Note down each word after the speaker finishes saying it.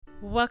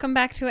Welcome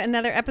back to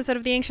another episode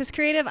of The Anxious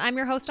Creative. I'm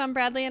your host, Dawn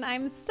Bradley, and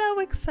I'm so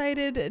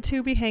excited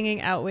to be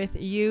hanging out with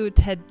you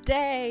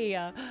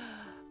today.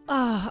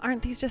 Oh,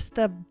 aren't these just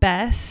the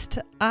best?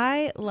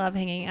 I love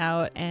hanging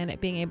out and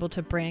being able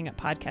to bring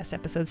podcast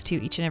episodes to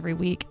you each and every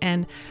week.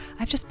 And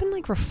I've just been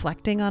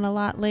reflecting on a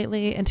lot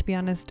lately. And to be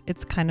honest,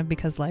 it's kind of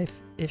because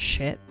life is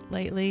shit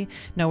lately.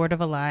 No word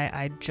of a lie.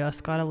 I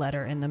just got a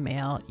letter in the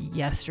mail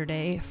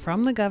yesterday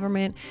from the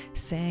government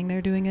saying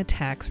they're doing a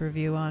tax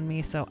review on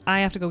me. So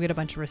I have to go get a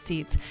bunch of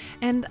receipts.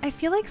 And I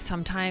feel like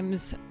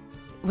sometimes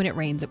when it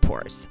rains, it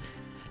pours.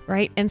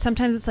 Right. And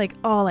sometimes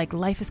it's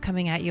life is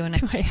coming at you. And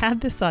I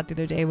had this thought the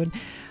other day when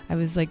I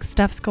was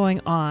stuff's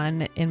going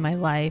on in my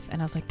life.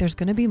 And I was like, there's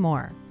going to be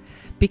more,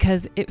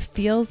 because it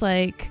feels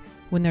like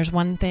when there's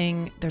one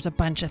thing, there's a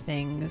bunch of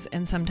things.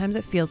 And sometimes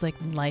it feels like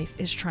life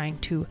is trying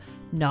to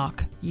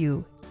knock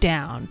you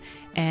down.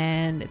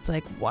 And it's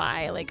like,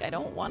 why?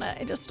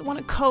 I just want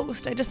to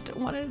coast. I just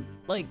want to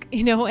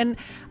and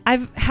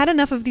I've had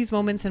enough of these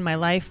moments in my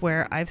life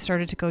where I've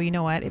started to go, you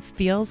know what? It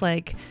feels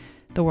like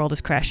the world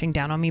is crashing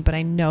down on me, but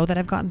I know that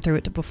I've gotten through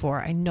it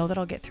before. I know that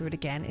I'll get through it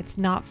again. It's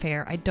not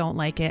fair. I don't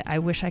like it. I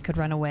wish I could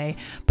run away,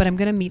 but I'm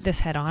going to meet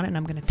this head on and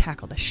I'm going to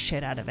tackle the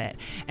shit out of it.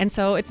 And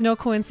so it's no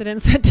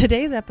coincidence that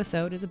today's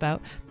episode is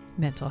about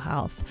mental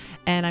health.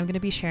 And I'm going to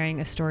be sharing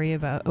a story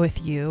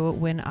with you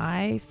when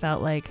I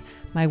felt like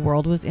my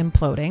world was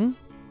imploding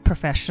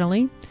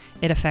professionally.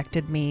 It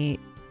affected me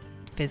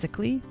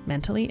physically,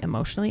 mentally,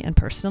 emotionally, and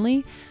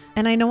personally.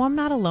 And I know I'm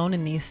not alone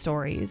in these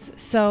stories.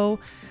 So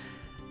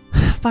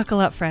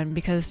buckle up, friend,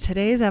 because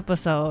today's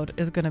episode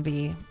is going to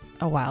be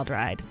a wild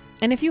ride.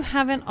 And if you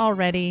haven't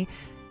already,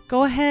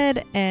 go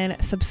ahead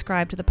and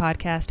subscribe to the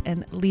podcast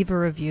and leave a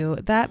review.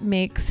 That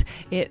makes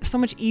it so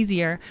much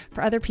easier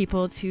for other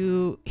people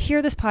to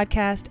hear this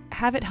podcast,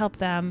 have it help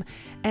them.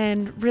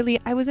 And really,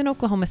 I was in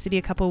Oklahoma City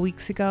a couple of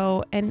weeks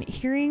ago, and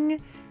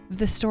hearing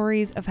the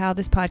stories of how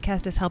this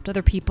podcast has helped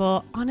other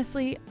people,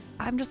 honestly,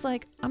 I'm just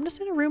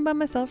in a room by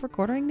myself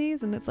recording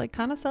these, and it's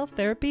kind of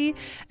self-therapy.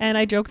 And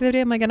I joked the other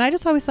day, I'm like, and I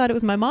just always thought it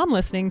was my mom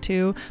listening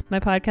to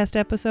my podcast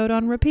episode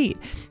on repeat.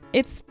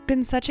 It's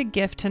been such a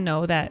gift to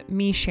know that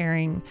me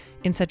sharing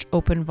in such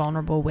open,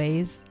 vulnerable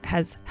ways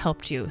has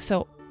helped you.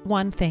 So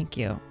one, thank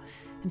you.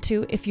 And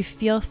two, if you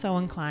feel so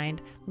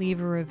inclined,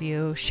 leave a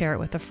review, share it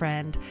with a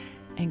friend,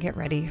 and get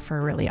ready for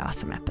a really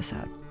awesome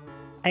episode.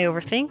 I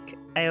overthink,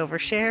 I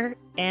overshare,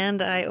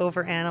 and I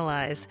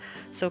overanalyze.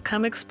 So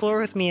come explore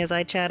with me as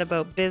I chat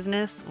about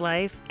business,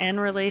 life, and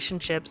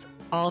relationships,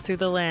 all through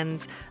the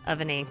lens of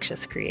an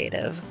anxious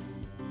creative.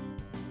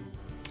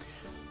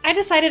 I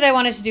decided I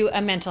wanted to do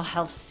a mental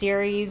health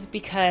series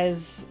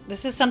because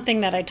this is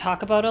something that I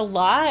talk about a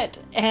lot.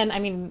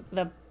 And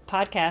the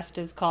podcast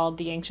is called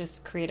The Anxious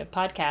Creative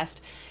Podcast.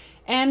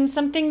 And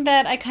something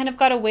that I kind of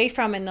got away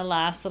from in the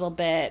last little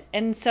bit.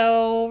 And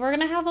so we're going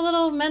to have a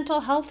little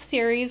mental health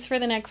series for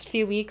the next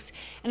few weeks.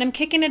 And I'm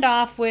kicking it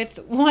off with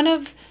one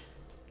of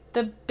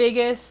the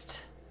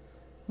biggest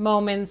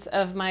moments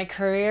of my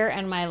career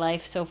and my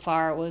life so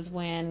far was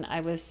when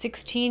I was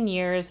 16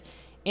 years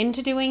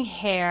into doing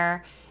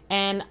hair.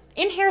 And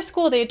in hair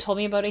school, they had told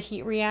me about a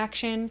heat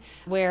reaction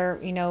where,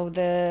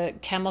 the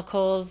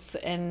chemicals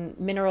and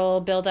mineral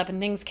buildup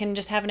and things can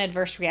just have an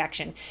adverse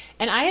reaction.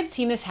 And I had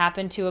seen this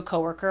happen to a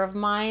coworker of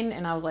mine,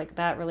 and I was like,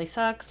 that really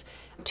sucks.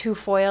 2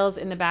 foils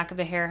in the back of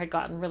the hair had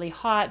gotten really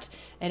hot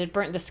and had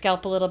burnt the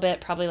scalp a little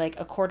bit, probably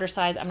a quarter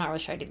size. I'm not really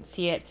sure. I didn't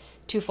see it.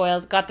 2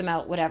 foils, got them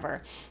out,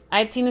 whatever. I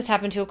had seen this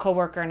happen to a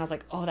coworker, and I was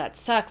like, oh, that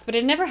sucks. But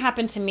it never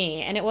happened to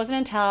me. And it wasn't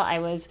until I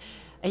was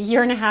a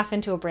year and a half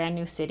into a brand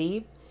new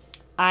city.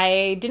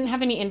 I didn't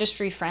have any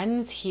industry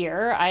friends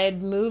here. I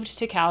had moved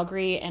to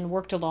Calgary and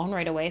worked alone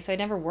right away, so I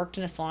never worked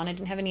in a salon. I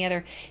didn't have any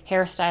other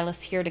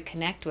hairstylists here to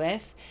connect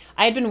with.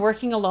 I had been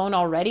working alone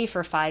already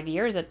for 5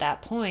 years at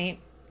that point,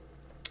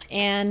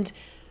 and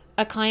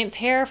a client's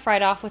hair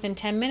fried off within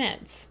 10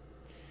 minutes.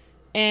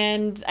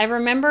 And I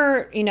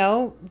remember, it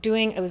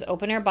was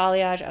open air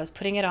balayage. I was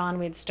putting it on.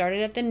 We had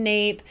started at the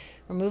nape.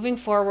 We're moving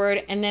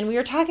forward. And then we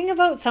were talking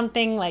about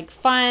something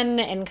fun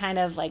and kind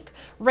of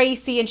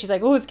racy. And she's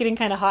like, oh, it's getting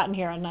kind of hot in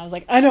here. And I was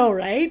like, I know,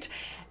 right?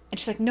 And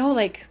she's like, no,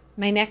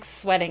 my neck's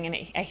sweating and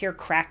I hear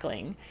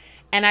crackling.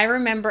 And I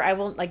remember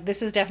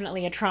this is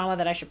definitely a trauma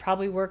that I should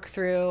probably work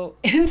through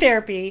in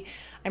therapy.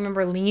 I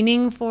remember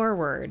leaning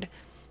forward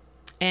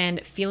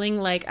and feeling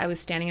like I was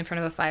standing in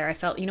front of a fire. I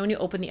felt, when you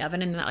open the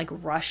oven and that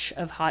rush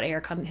of hot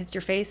air hits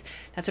your face,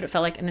 that's what it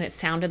felt like. And then it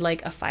sounded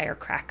like a fire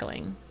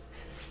crackling.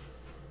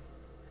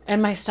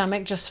 And my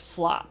stomach just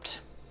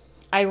flopped.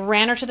 I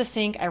ran her to the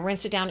sink. I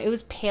rinsed it down. It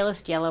was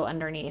palest yellow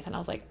underneath. And I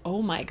was like,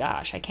 oh my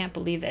gosh, I can't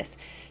believe this.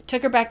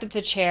 Took her back to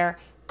the chair,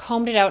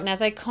 combed it out. And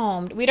as I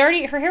combed,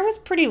 her hair was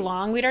pretty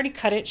long. We'd already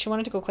cut it. She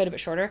wanted to go quite a bit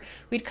shorter.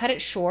 We'd cut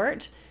it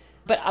short.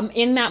 But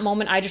in that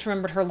moment, I just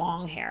remembered her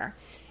long hair.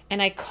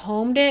 and I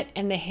combed it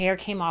and the hair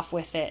came off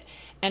with it.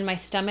 And my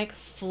stomach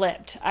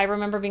flipped. I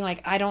remember being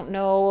like, I don't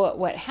know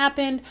what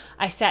happened.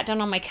 I sat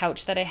down on my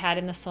couch that I had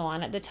in the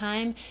salon at the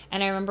time.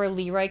 And I remember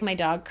Leroy, my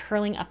dog,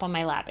 curling up on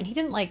my lap. And he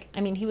didn't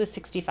he was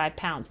 65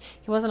 pounds.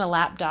 He wasn't a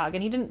lap dog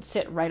and he didn't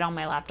sit right on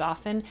my lap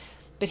often,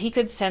 but he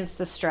could sense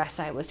the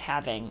stress I was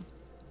having.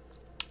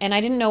 And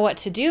I didn't know what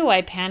to do.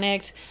 I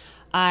panicked.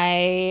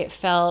 I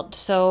felt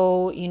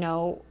so,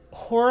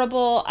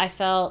 horrible. I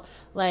felt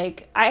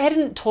like I had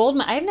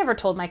never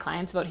told my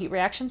clients about heat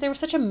reactions. There was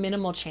such a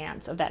minimal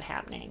chance of that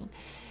happening.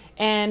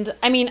 And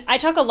I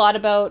talk a lot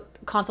about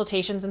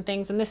consultations and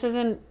things, and this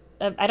isn't,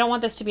 I don't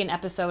want this to be an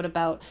episode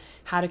about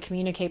how to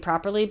communicate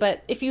properly,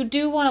 but if you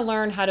do want to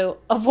learn how to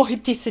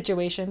avoid these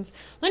situations,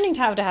 learning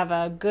how to have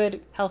a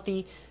good,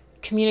 healthy,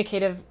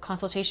 communicative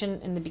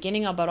consultation in the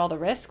beginning about all the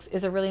risks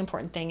is a really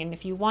important thing. And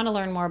if you want to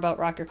learn more about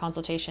Rock Your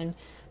Consultation,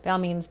 by all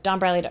means,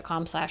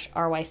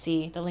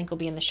 dawnbradley.com/RYC. The link will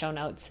be in the show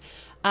notes.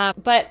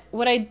 But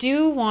what I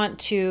do want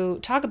to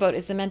talk about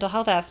is the mental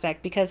health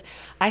aspect, because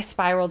I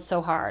spiraled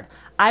so hard.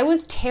 I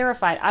was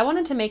terrified. I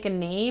wanted to make a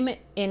name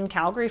in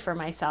Calgary for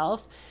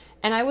myself,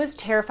 and I was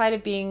terrified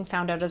of being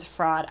found out as a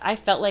fraud. I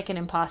felt like an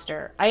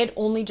imposter. I had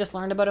only just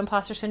learned about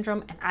imposter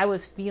syndrome, and I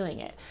was feeling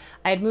it.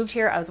 I had moved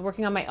here. I was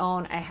working on my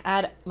own. I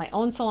had my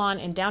own salon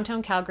in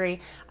downtown Calgary.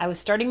 I was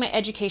starting my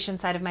education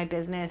side of my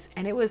business,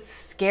 and it was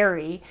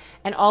scary.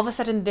 And all of a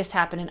sudden this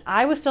happened, and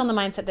I was still in the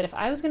mindset that if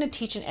I was going to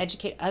teach and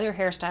educate other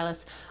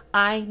hairstylists,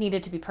 I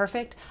needed to be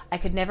perfect. I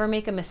could never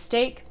make a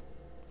mistake.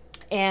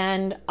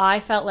 And I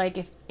felt like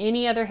if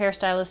any other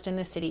hairstylist in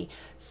the city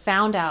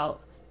found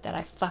out that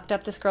I fucked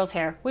up this girl's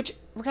hair, which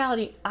in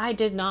reality I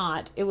did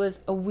not. It was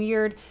a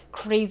weird,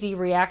 crazy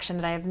reaction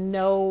that I have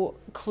no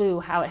clue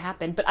how it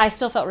happened, but I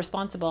still felt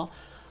responsible.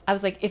 I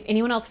was like, if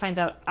anyone else finds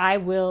out, I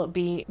will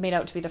be made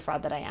out to be the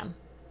fraud that I am.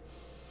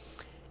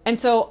 And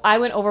so I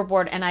went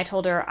overboard and I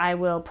told her, I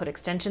will put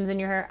extensions in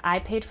your hair. I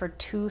paid for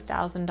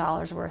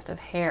 $2,000 worth of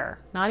hair,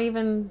 not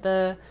even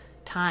the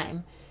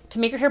time, to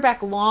make her hair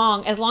back as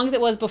long as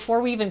it was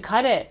before we even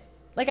cut it.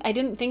 Like, I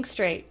didn't think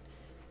straight.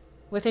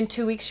 Within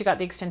 2 weeks, she got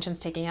the extensions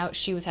taken out.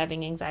 She was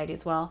having anxiety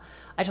as well.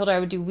 I told her I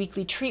would do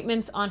weekly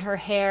treatments on her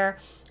hair.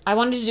 I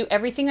wanted to do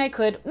everything I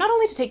could, not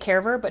only to take care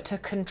of her, but to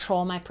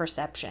control my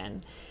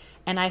perception.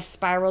 And I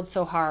spiraled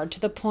so hard to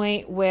the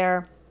point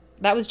where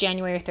that was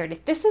January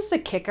 30th. This is the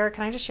kicker.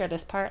 Can I just share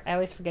this part? I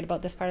always forget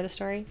about this part of the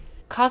story.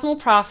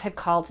 Cosmoprof had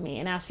called me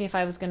and asked me if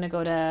I was going to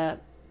go to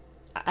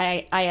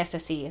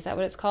ISSE. Is that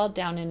what it's called?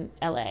 Down in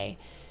LA.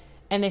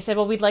 And they said,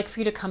 well, we'd like for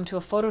you to come to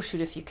a photo shoot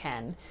if you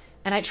can.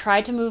 And I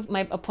tried to move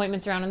my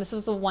appointments around, and this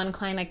was the one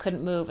client I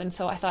couldn't move. And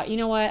so I thought, you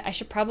know what? I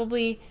should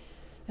probably,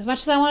 as much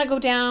as I want to go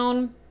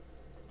down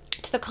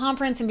to the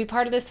conference and be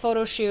part of this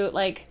photo shoot,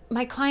 like,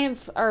 my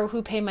clients are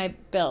who pay my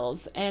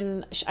bills,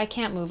 and I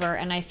can't move her,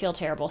 and I feel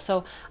terrible.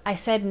 So I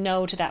said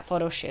no to that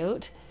photo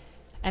shoot.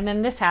 And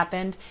then this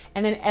happened.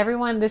 And then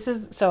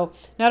so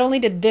not only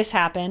did this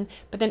happen,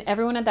 but then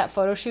everyone at that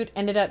photo shoot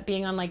ended up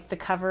being on like the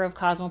cover of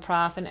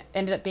Cosmoprof and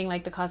ended up being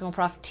like the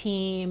Cosmoprof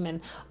team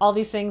and all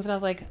these things. And I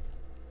was like,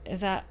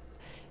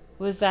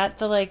 was that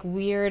the like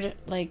weird,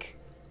 like,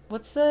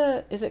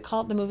 is it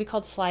called, the movie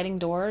called Sliding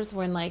Doors,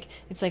 when like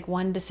it's like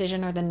one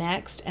decision or the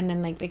next, and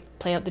then like they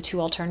play out the two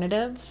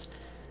alternatives?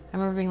 I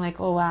remember being like,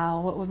 oh wow,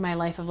 what would my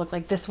life have looked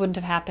like? This wouldn't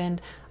have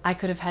happened. I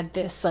could have had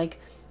this like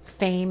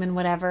fame and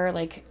whatever.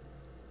 Like,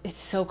 it's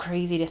so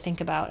crazy to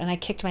think about. And I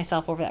kicked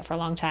myself over that for a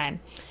long time.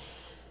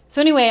 So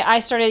anyway,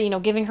 I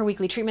started, giving her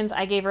weekly treatments.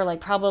 I gave her like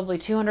probably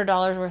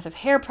 $200 worth of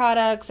hair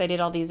products. I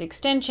did all these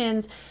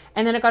extensions.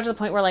 And then it got to the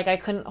point where like I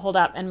couldn't hold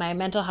up, and my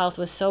mental health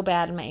was so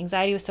bad and my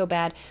anxiety was so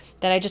bad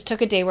that I just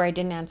took a day where I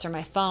didn't answer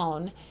my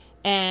phone,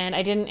 and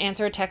I didn't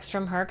answer a text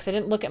from her because I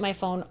didn't look at my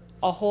phone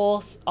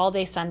all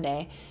day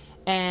Sunday.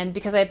 And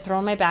because I had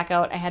thrown my back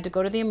out, I had to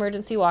go to the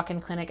emergency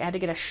walk-in clinic. I had to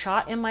get a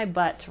shot in my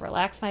butt to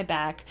relax my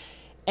back.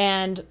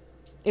 And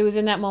it was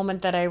in that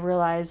moment that I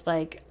realized,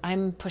 like,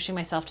 I'm pushing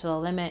myself to the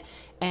limit.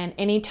 And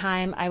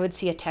anytime I would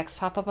see a text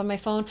pop up on my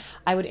phone,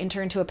 I would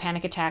enter into a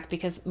panic attack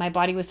because my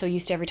body was so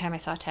used to every time I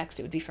saw a text,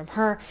 it would be from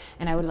her,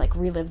 and I would like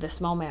relive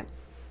this moment.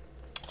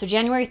 So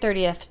January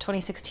 30th,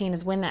 2016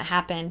 is when that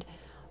happened.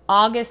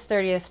 August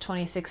 30th,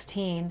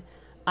 2016,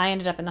 I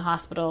ended up in the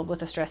hospital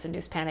with a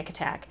stress-induced panic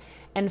attack.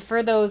 And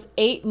for those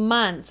 8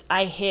 months,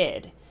 I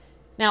hid.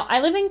 Now,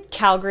 I live in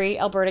Calgary,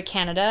 Alberta,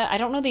 Canada. I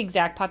don't know the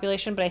exact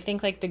population, but I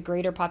think like the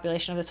greater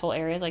population of this whole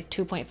area is like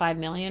 2.5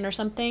 million or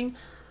something.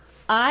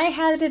 I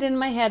had it in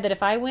my head that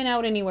if I went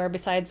out anywhere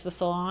besides the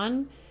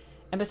salon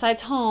and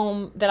besides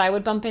home, that I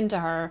would bump into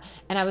her.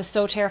 And I was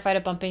so terrified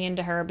of bumping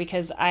into her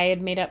because I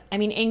had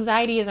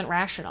anxiety isn't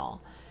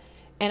rational.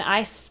 And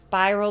I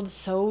spiraled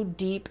so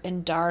deep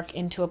and dark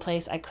into a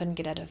place I couldn't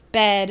get out of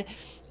bed.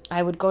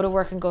 I would go to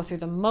work and go through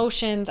the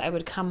motions. I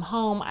would come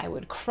home. I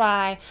would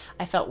cry.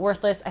 I felt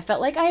worthless. I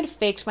felt like I had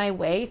faked my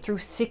way through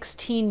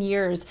 16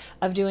 years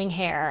of doing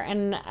hair.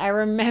 And I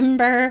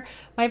remember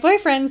my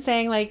boyfriend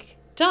saying, like,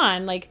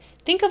 Dawn, like,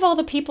 think of all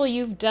the people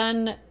you've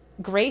done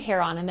great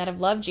hair on and that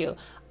have loved you.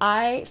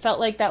 I felt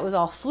like that was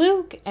all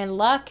fluke and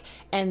luck,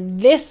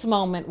 and this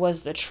moment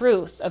was the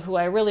truth of who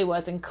I really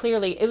was. And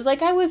clearly it was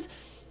like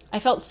I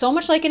felt so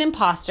much like an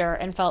imposter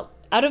and felt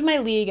out of my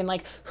league, and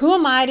like, who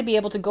am I to be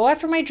able to go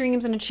after my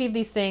dreams and achieve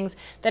these things,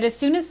 that as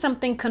soon as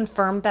something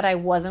confirmed that I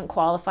wasn't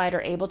qualified or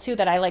able to,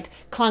 that I like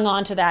clung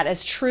on to that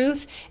as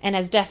truth and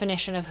as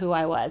definition of who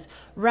I was,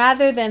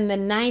 rather than the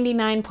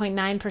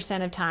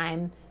 99.9% of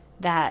time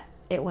that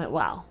it went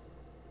well.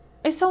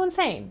 It's so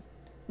insane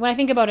when I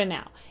think about it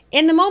now.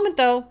 In the moment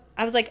though,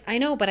 I was like, I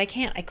know, but I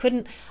can't, I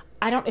couldn't,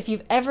 I don't,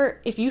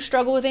 if you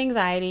struggle with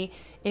anxiety,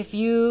 if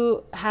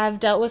you have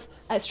dealt with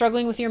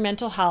struggling with your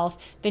mental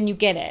health, then you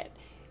get it.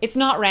 It's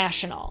not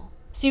rational.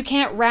 So you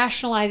can't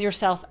rationalize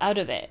yourself out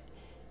of it.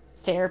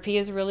 Therapy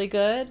is really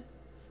good.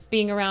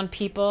 Being around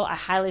people, I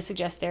highly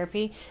suggest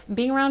therapy.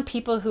 Being around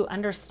people who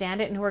understand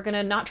it and who are going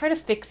to not try to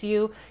fix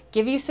you,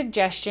 give you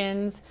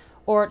suggestions,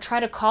 or try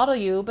to coddle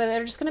you, but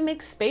they're just going to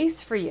make space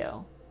for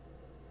you.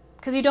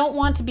 Because you don't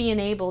want to be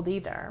enabled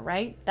either,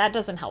 right? That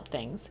doesn't help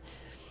things.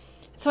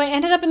 So I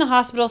ended up in the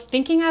hospital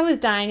thinking I was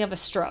dying of a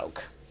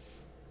stroke.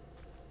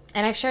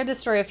 And I've shared this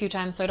story a few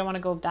times, so I don't want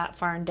to go that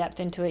far in depth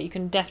into it. You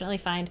can definitely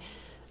find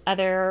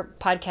other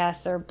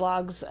podcasts or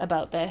blogs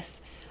about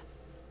this.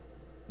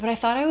 But I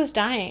thought I was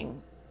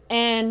dying.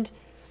 And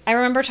I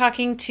remember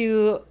talking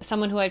to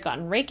someone who I'd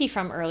gotten Reiki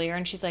from earlier,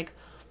 and she's like,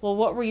 well,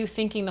 what were you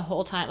thinking the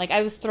whole time? Like,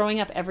 I was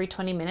throwing up every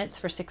 20 minutes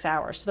for 6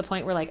 hours, to the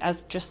point where like I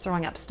was just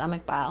throwing up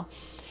stomach bile.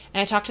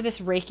 And I talked to this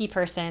Reiki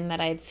person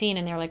that I had seen,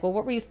 and they were like, well,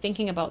 what were you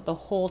thinking about the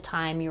whole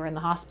time you were in the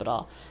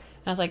hospital?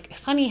 And I was like,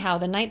 funny how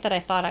the night that I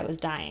thought I was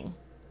dying,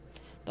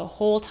 the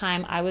whole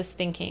time I was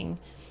thinking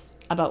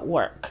about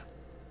work.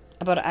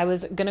 I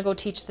was going to go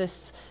teach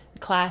this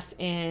class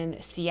in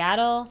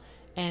Seattle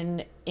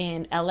and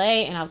in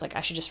LA, and I was like,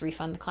 I should just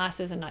refund the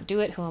classes and not do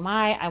it. Who am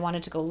I? I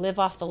wanted to go live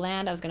off the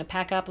land. I was going to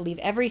pack up, leave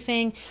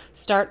everything,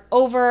 start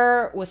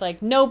over with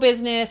like no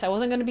business. I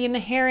wasn't going to be in the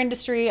hair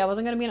industry. I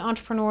wasn't going to be an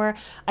entrepreneur.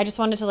 I just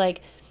wanted to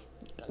like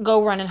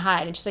go run and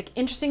hide. And she's like,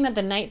 interesting that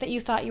the night that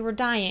you thought you were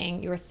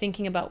dying, you were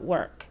thinking about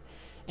work.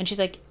 And she's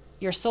like,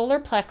 your solar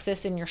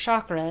plexus and your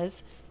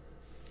chakras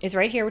is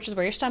right here, which is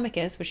where your stomach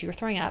is, which you were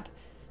throwing up.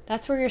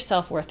 That's where your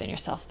self-worth and your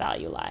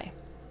self-value lie.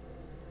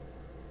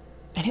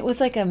 And it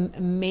was like an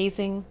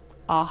amazing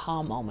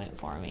aha moment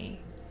for me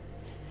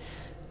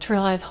to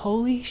realize,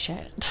 holy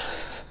shit,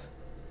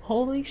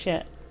 holy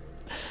shit.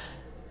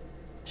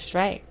 She's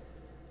right.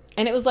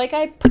 And it was like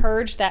I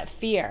purged that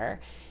fear.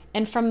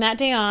 And from that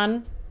day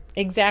on,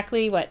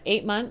 exactly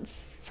 8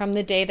 months from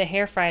the day the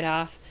hair fried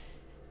off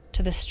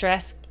to the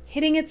stress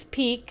hitting its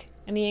peak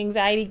and the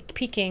anxiety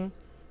peaking,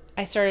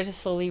 I started to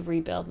slowly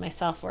rebuild my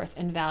self-worth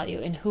and value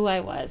in who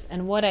I was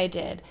and what I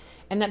did,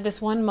 and that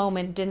this one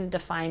moment didn't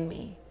define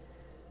me.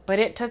 But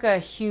it took a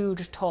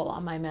huge toll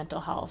on my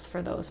mental health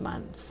for those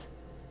months.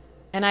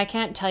 And I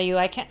can't tell you,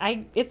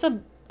 I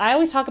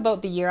always talk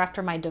about the year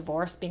after my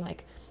divorce being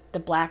like the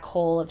black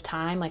hole of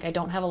time. Like, I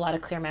don't have a lot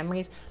of clear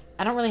memories.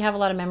 I don't really have a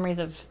lot of memories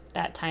of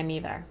that time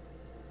either.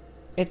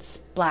 It's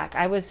black.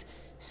 I was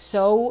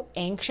so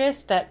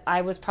anxious that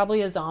I was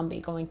probably a zombie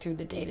going through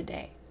the day to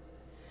day.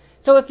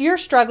 So if you're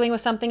struggling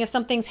with something, if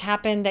something's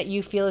happened that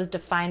you feel is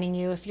defining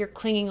you, if you're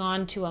clinging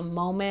on to a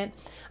moment,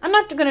 I'm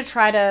not going to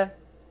try to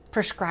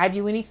prescribe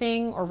you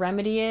anything or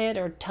remedy it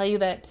or tell you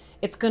that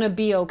it's going to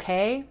be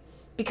okay,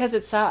 because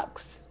it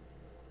sucks.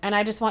 And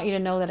I just want you to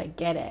know that I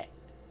get it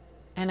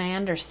and I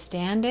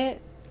understand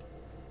it,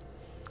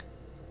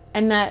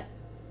 and that,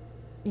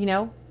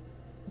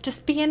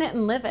 just be in it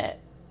and live it.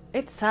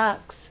 It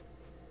sucks,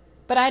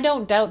 but I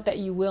don't doubt that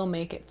you will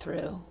make it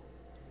through.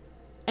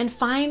 And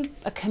find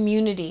a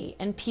community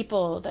and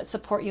people that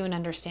support you and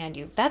understand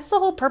you. That's the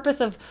whole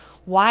purpose of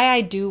why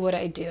I do what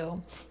I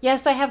do.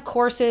 Yes, I have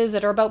courses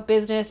that are about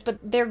business, but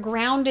they're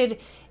grounded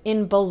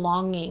in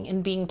belonging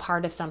and being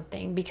part of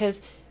something.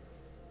 Because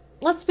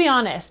let's be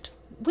honest,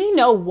 we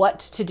know what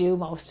to do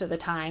most of the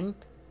time.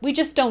 We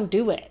just don't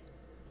do it.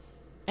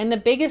 And the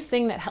biggest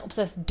thing that helps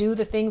us do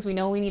the things we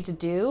know we need to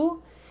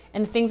do,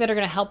 and the things that are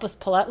going to help us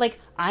pull out, like,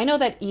 I know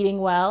that eating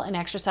well and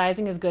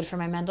exercising is good for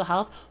my mental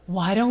health.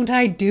 Why don't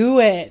I do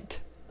it?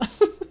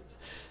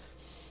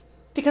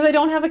 Because I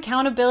don't have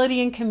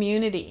accountability and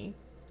community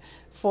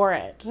for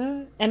it.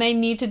 And I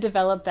need to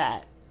develop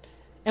that.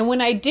 And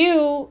when I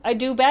do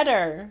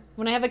better.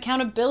 When I have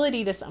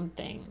accountability to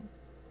something,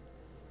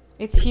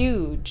 it's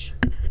huge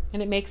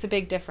and it makes a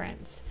big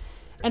difference.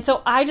 And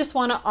so I just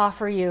want to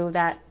offer you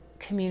that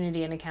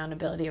community and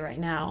accountability right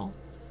now.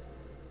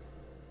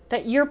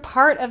 That you're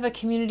part of a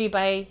community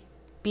by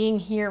being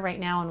here right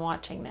now and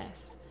watching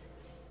this.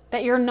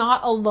 That you're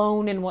not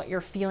alone in what you're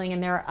feeling,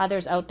 and there are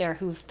others out there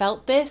who've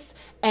felt this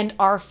and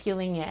are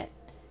feeling it.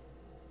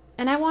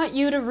 And I want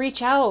you to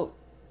reach out.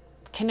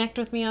 Connect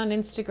with me on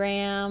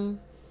Instagram.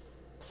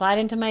 Slide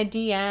into my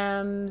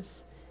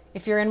DMs.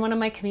 If you're in one of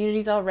my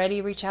communities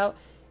already, reach out.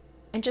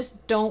 And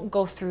just don't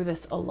go through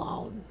this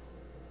alone.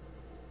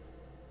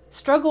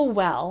 Struggle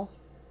well.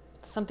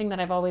 Something that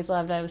I've always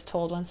loved, I was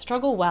told once.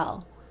 Struggle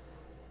well.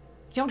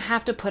 You don't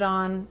have to put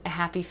on a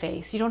happy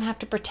face. You don't have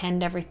to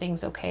pretend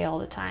everything's okay all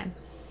the time.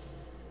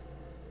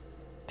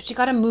 But you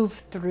got to move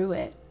through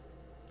it.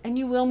 And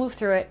you will move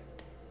through it.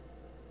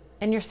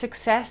 And your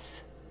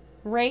success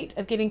rate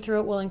of getting through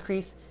it will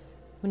increase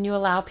when you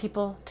allow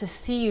people to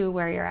see you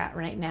where you're at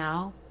right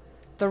now.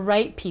 The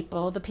right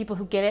people, the people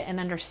who get it and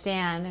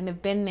understand and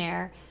have been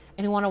there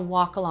and who want to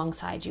walk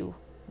alongside you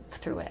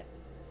through it.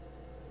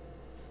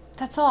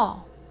 That's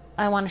all.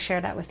 I want to share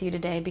that with you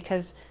today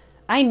because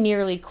I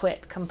nearly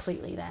quit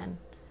completely then.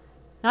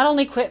 Not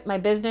only quit my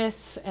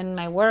business and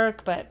my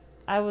work, but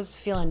I was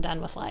feeling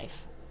done with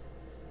life.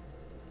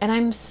 And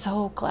I'm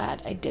so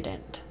glad I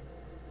didn't.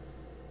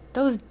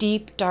 Those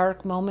deep,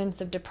 dark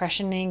moments of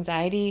depression and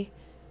anxiety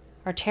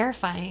are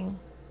terrifying.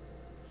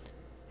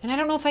 And I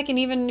don't know if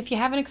if you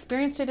haven't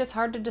experienced it, it's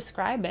hard to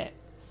describe it.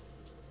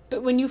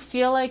 But when you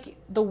feel like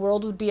the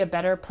world would be a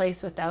better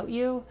place without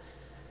you,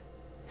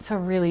 it's a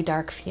really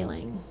dark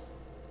feeling.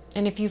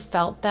 And if you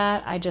felt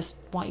that, I just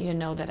want you to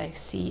know that I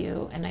see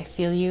you and I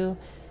feel you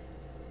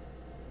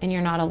and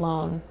you're not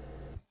alone.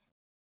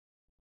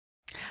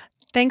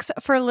 Thanks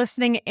for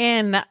listening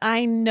in.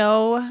 I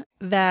know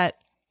that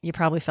you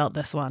probably felt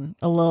this one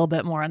a little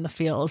bit more in the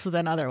feels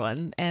than other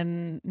one,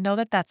 and know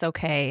that that's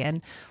okay.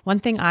 And one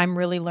thing I'm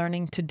really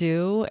learning to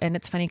do, and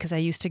it's funny because I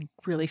used to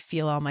really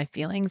feel all my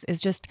feelings, is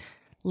just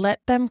let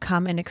them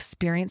come and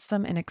experience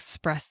them and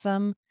express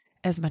them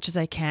as much as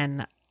I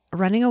can.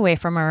 Running away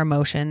from our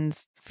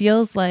emotions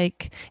feels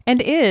like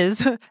and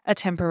is a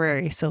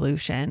temporary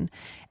solution.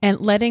 And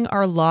letting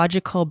our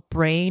logical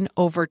brain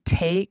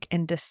overtake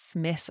and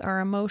dismiss our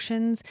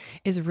emotions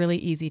is really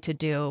easy to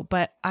do.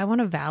 But I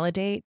want to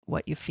validate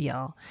what you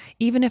feel,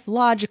 even if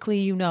logically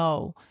you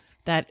know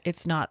that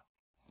it's not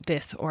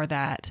this or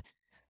that.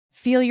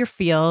 Feel your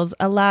feels,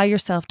 allow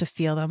yourself to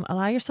feel them,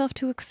 allow yourself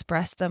to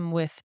express them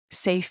with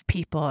safe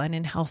people and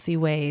in healthy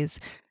ways.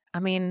 I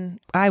mean,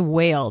 I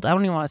wailed. I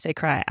don't even want to say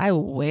cry. I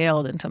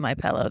wailed into my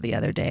pillow the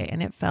other day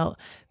and it felt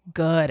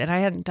good. And I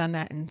hadn't done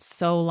that in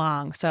so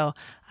long. So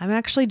I'm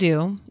actually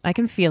due. I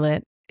can feel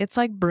it. It's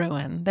like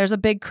brewing. There's a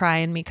big cry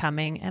in me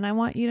coming. And I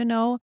want you to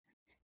know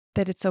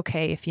that it's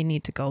okay if you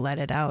need to go let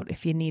it out.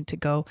 If you need to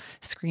go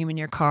scream in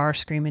your car,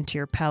 scream into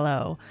your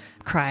pillow,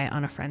 cry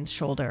on a friend's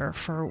shoulder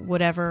for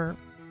whatever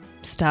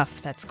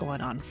stuff that's going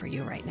on for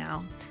you right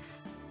now.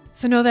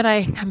 So know that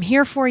I'm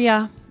here for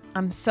you.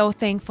 I'm so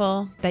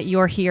thankful that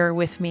you're here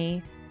with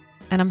me,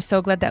 and I'm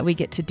so glad that we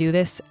get to do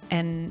this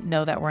and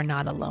know that we're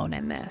not alone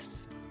in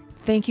this.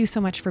 Thank you so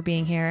much for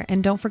being here,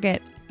 and don't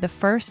forget, the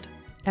first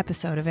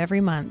episode of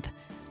every month,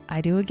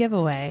 I do a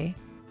giveaway,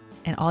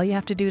 and all you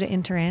have to do to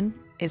enter in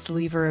is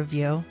leave a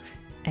review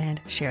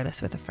and share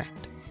this with a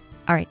friend.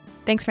 All right,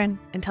 thanks, friend.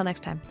 Until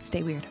next time,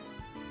 stay weird.